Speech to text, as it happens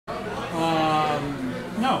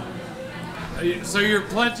So you're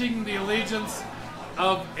pledging the allegiance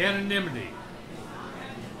of anonymity.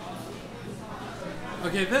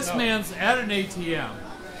 Okay, this man's at an ATM,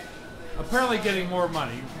 apparently getting more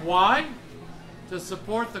money. Why? To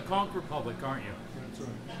support the Conch Republic, aren't you? That's right.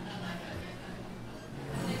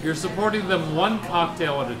 You're supporting them one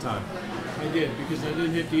cocktail at a time. I did, because I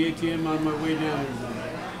didn't hit the ATM on my way down here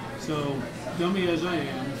today. So, dummy as I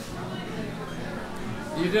am.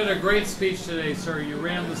 You did a great speech today, sir. You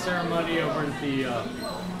ran the ceremony over at the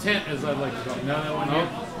tent, as I'd like to call it. No, that one you?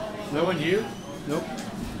 That one you? Nope.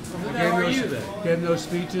 Who the hell are you then? Gave no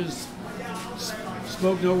speeches,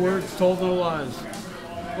 spoke no words, told no lies.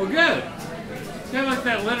 Well, good. Kind of like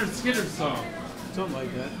that Leonard Skinner song. Something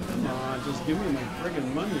like that. Come on, just give me my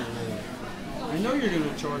friggin' money already. I know you're going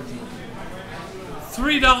to charge me.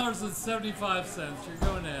 $3.75. You're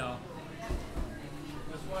going to hell.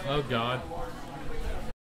 Oh, God.